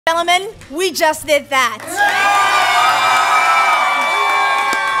gentlemen, we just did that.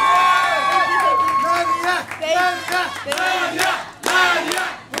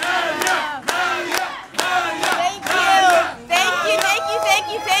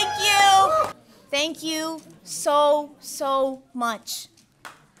 Thank you so much.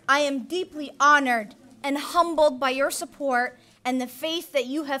 I am deeply honored and humbled by your support and the faith that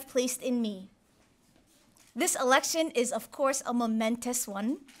you have placed in me. This election is, of course, a momentous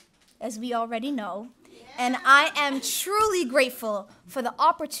one, as we already know, and I am truly grateful for the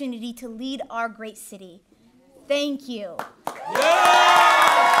opportunity to lead our great city. Thank you.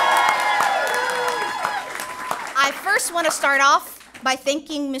 I first want to start off by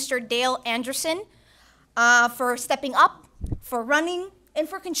thanking Mr. Dale Anderson for stepping up, for running, and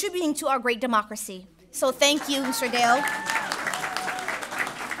for contributing to our great democracy. So thank you, Mr. Dale.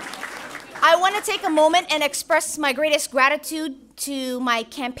 I want to take a moment and express my greatest gratitude to my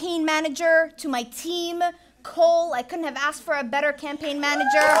campaign manager, to my team, Cole. I couldn't have asked for a better campaign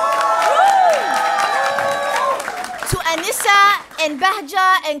manager. To Anissa and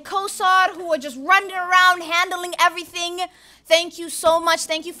Bahja and Kosar, who were just running around handling everything. Thank you so much.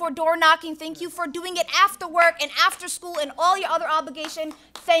 Thank you for door knocking. Thank you for doing it after work and after school and all your other obligation.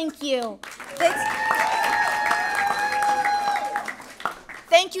 Thank you.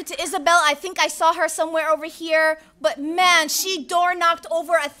 Thank you to Isabel. I think I saw her somewhere over here, but man, she door knocked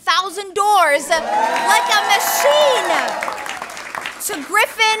over 1,000 doors like a machine. To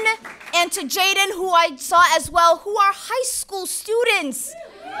Griffin and to Jaden, who I saw as well, who are high school students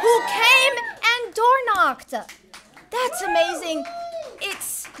who came and door knocked. That's amazing.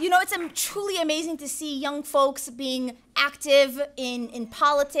 It's truly amazing to see young folks being active in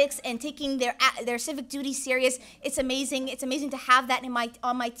politics and taking their civic duty serious. It's amazing. It's amazing to have that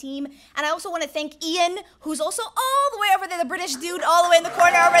on my team. And I also want to thank Ian, who's also all the way over there, the British dude all the way in the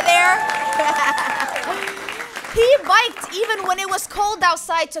corner over there. He biked even when it was cold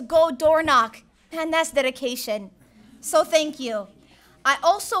outside to go door knock. And that's dedication. So thank you. I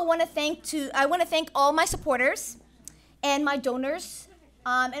also want to thank all my supporters and my donors,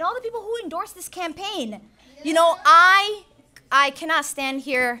 and all the people who endorsed this campaign. You know, I cannot stand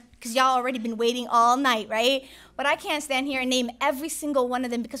here, because y'all already been waiting all night, right? But I can't stand here and name every single one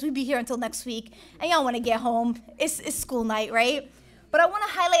of them, because we'll be here until next week, and y'all want to get home. It's school night, right? But I want to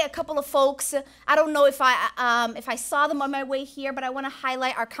highlight a couple of folks. I don't know if I saw them on my way here, but I want to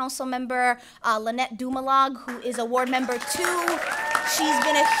highlight our council member, Lynette Dumalag, who is a ward member too. She's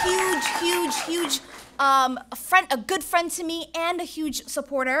been a huge a good friend to me and a huge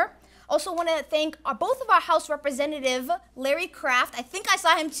supporter. Also want to thank both of our House representative, Larry Kraft. I think I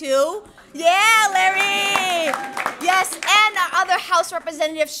saw him too. Yeah, Larry! Yes, and our other House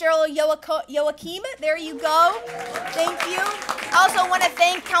representative, Cheryl Joachim. There you go. Thank you. I also want to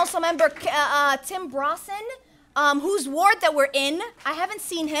thank Council Member Tim Brosson, whose ward that we're in. I haven't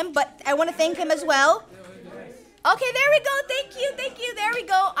seen him, but I want to thank him as well. Okay, there we go. Thank you. There we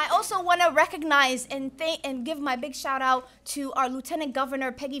go. I also want to recognize and give my big shout out to our Lieutenant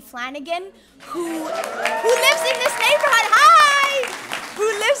Governor Peggy Flanagan, who lives in this neighborhood. Hi! Who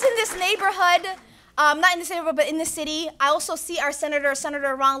lives in this neighborhood? Not in this neighborhood, but in the city. I also see our Senator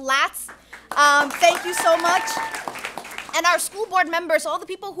Ron Latz. Thank you so much. And our school board members, all the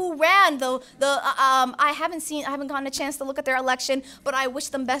people who ran I haven't gotten a chance to look at their election, but I wish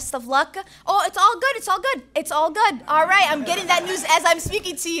them best of luck. Oh, it's all good. All right, I'm getting that news as I'm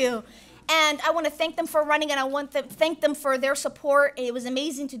speaking to you. And I want to thank them for running, and I want to thank them for their support. It was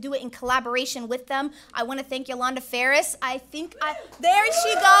amazing to do it in collaboration with them. I want to thank Yolanda Ferris. There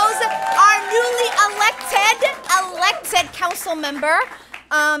she goes, our newly elected council member.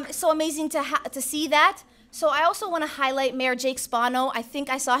 So amazing to see that. So I also want to highlight Mayor Jake Spano. I think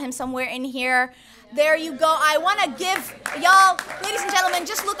I saw him somewhere in here. There you go. I want to give y'all, ladies and gentlemen,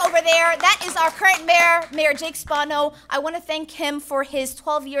 just look over there. That is our current mayor, Mayor Jake Spano. I want to thank him for his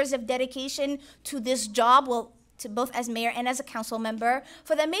 12 years of dedication to this job, to both as mayor and as a council member,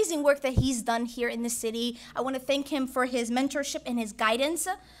 for the amazing work that he's done here in the city. I want to thank him for his mentorship and his guidance.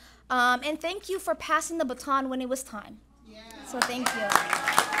 And thank you for passing the baton when it was time. Yeah. So thank you.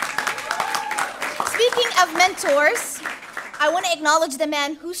 Speaking of mentors, I want to acknowledge the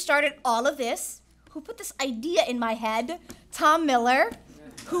man who started all of this, who put this idea in my head, Tom Miller,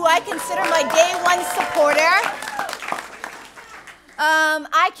 who I consider my day one supporter.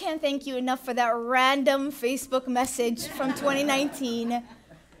 I can't thank you enough for that random Facebook message from 2019,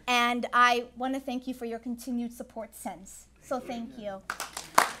 and I want to thank you for your continued support since. So thank you.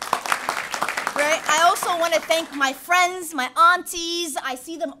 Right? I also want to thank my friends, my aunties. I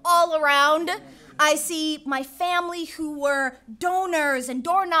see them all around. I see my family who were donors and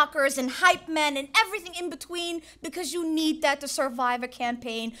door knockers and hype men and everything in between, because you need that to survive a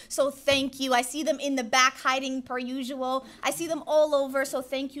campaign. So thank you. I see them in the back hiding per usual. I see them all over, so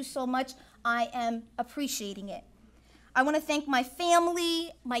thank you so much. I am appreciating it. I want to thank my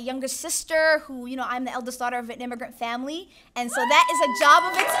family, my younger sister, who, you know, I'm the eldest daughter of an immigrant family, and so that is a job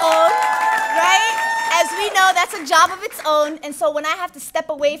of its own, right? As we know, that's a job of its own, and so when I have to step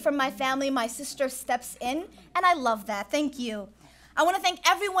away from my family, my sister steps in, and I love that. Thank you. I want to thank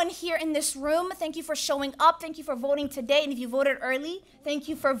everyone here in this room. Thank you for showing up. Thank you for voting today, and if you voted early, thank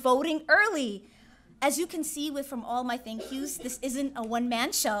you for voting early. As you can see from all my thank yous, this isn't a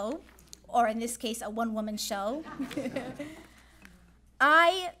one-man show, or in this case, a one-woman show.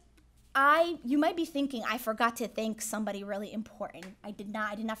 You might be thinking, I forgot to thank somebody really important. I did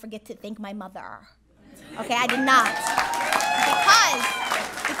not forget to thank my mother. Okay, I did not.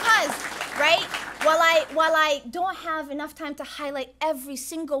 Because, right, while I don't have enough time to highlight every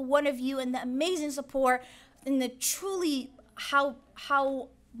single one of you and the amazing support and the truly how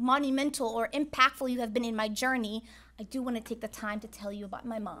monumental or impactful you have been in my journey, I do want to take the time to tell you about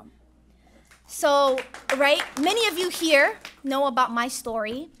my mom. So, right, many of you here know about my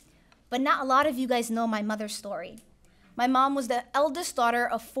story, but not a lot of you guys know my mother's story. My mom was the eldest daughter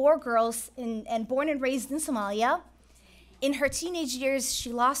of 4 girls and born and raised in Somalia. In her teenage years,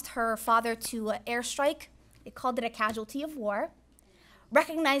 she lost her father to an airstrike. They called it a casualty of war.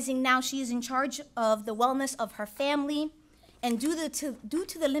 Recognizing now she is in charge of the wellness of her family, and due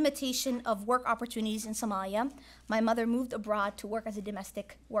to the limitation of work opportunities in Somalia, my mother moved abroad to work as a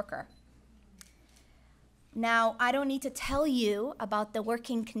domestic worker. Now, I don't need to tell you about the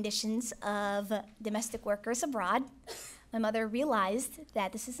working conditions of domestic workers abroad. My mother realized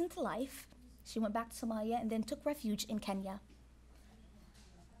that this isn't life. She went back to Somalia and then took refuge in Kenya.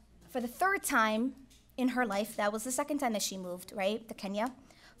 For the 3rd time in her life, that was the 2nd time that she moved, right, to Kenya.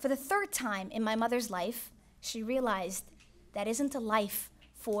 For the 3rd time in my mother's life, she realized that isn't a life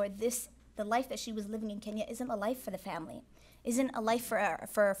for this, the life that she was living in Kenya isn't a life for the family. Isn't a life for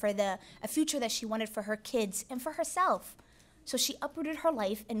a future that she wanted for her kids and for herself. So she uprooted her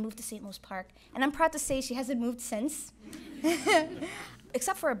life and moved to St. Louis Park. And I'm proud to say she hasn't moved since,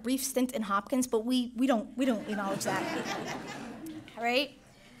 except for a brief stint in Hopkins, but we don't acknowledge that. All right?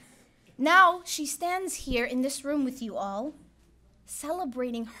 Now she stands here in this room with you all,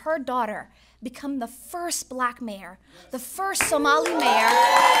 celebrating her daughter become the first Black mayor, the first Somali mayor,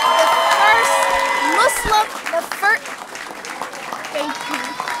 the first Muslim, thank you.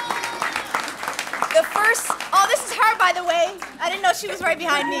 The first, oh, this is her, by the way. I didn't know she was right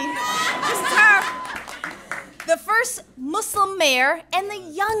behind me. This is her. The first Muslim mayor and the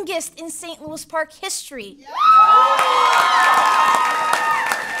youngest in St. Louis Park history.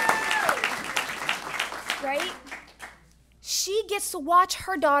 Right? She gets to watch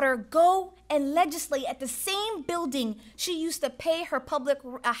her daughter go and legislate at the same building she used to pay her public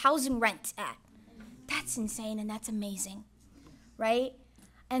housing rent at. That's insane and that's amazing, right?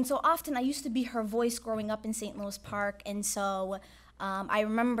 And so often I used to be her voice growing up in St. Louis Park, and so I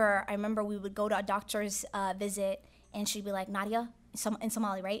remember we would go to a doctor's visit, and she'd be like, Nadia, in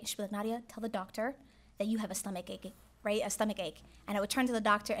Somali, right? She'd be like, Nadia, tell the doctor that you have a stomach ache, right? A stomach ache. And I would turn to the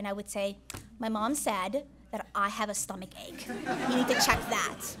doctor and I would say, my mom said that I have a stomach ache. You need to check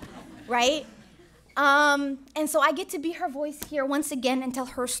that, right? And so I get to be her voice here once again and tell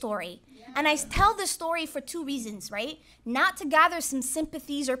her story. And I tell this story for 2 reasons, right? Not to gather some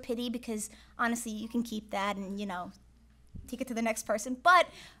sympathies or pity, because honestly, you can keep that and, you know, take it to the next person. But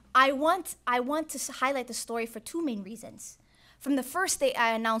I want to highlight the story for 2 main reasons. From the first day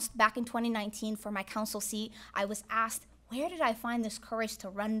I announced back in 2019 for my council seat, I was asked, where did I find this courage to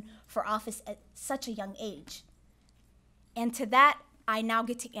run for office at such a young age? And to that, I now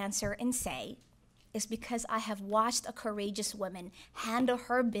get to answer and say, it's because I have watched a courageous woman handle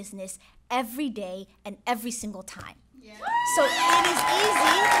her business every day and every single time. Yeah. So it is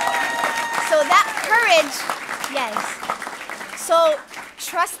easy. So that courage, yes. So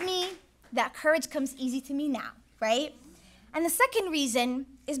trust me, that courage comes easy to me now, right? And the second reason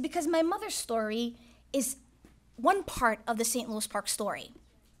is because my mother's story is one part of the St. Louis Park story.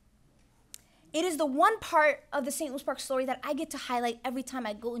 It is the one part of the St. Louis Park story that I get to highlight every time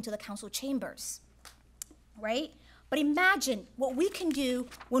I go into the council chambers, right? But imagine what we can do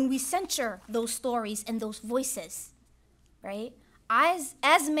when we censure those stories and those voices, right? As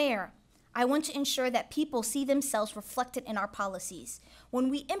mayor, I want to ensure that people see themselves reflected in our policies. When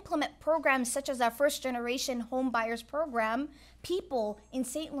we implement programs such as our first generation home buyers program, people in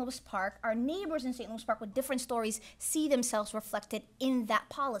St. Louis Park, our neighbors in St. Louis Park with different stories, see themselves reflected in that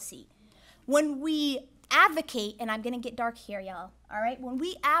policy. when we advocate, and I'm gonna get dark here, y'all, all right? When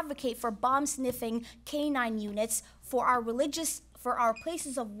we advocate for bomb-sniffing canine units for our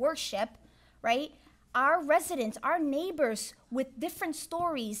places of worship, right? Our residents, our neighbors with different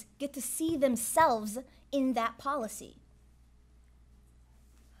stories get to see themselves in that policy.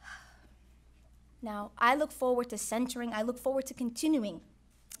 Now, I look forward to continuing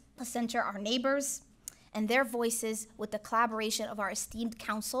to center our neighbors and their voices with the collaboration of our esteemed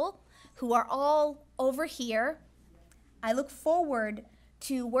council, who are all over here. I look forward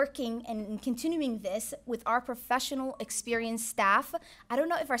to working and continuing this with our professional, experienced staff. I don't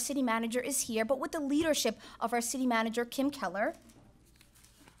know if our city manager is here, but with the leadership of our city manager, Kim Keller.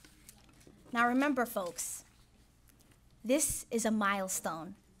 Now remember, folks, this is a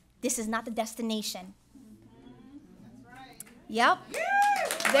milestone. This is not the destination. That's right. Yep.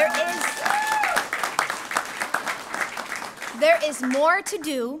 There is more to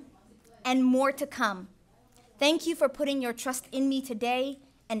do and more to come. Thank you for putting your trust in me today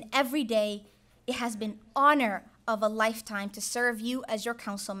and every day. It has been honor of a lifetime to serve you as your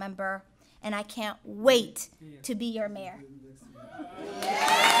council member, and I can't wait to be your mayor.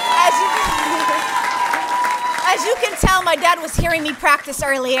 As you can tell, my dad was hearing me practice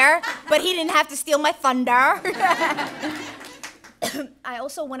earlier, but he didn't have to steal my thunder. I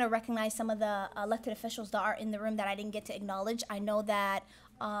also want to recognize some of the elected officials that are in the room that I didn't get to acknowledge. I know that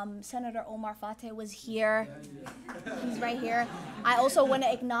Senator Omar Fateh was here. He's right here. I also want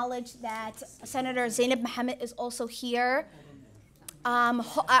to acknowledge that Senator Nadia Mohamed is also here. Our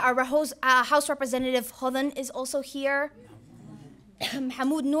House Representative Hodan is also here.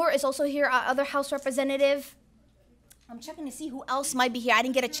 Hamoud Noor is also here, our other House Representative. I'm checking to see who else might be here. I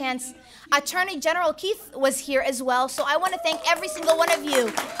didn't get a chance. Attorney General Keith was here as well. So I want to thank every single one of you.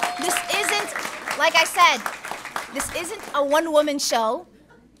 This isn't, like I said, this isn't a one-woman show.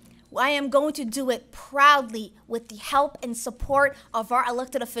 I am going to do it proudly with the help and support of our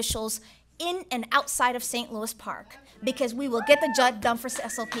elected officials in and outside of St. Louis Park, because we will get the job done for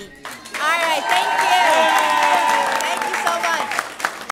SLP. All right, thank you.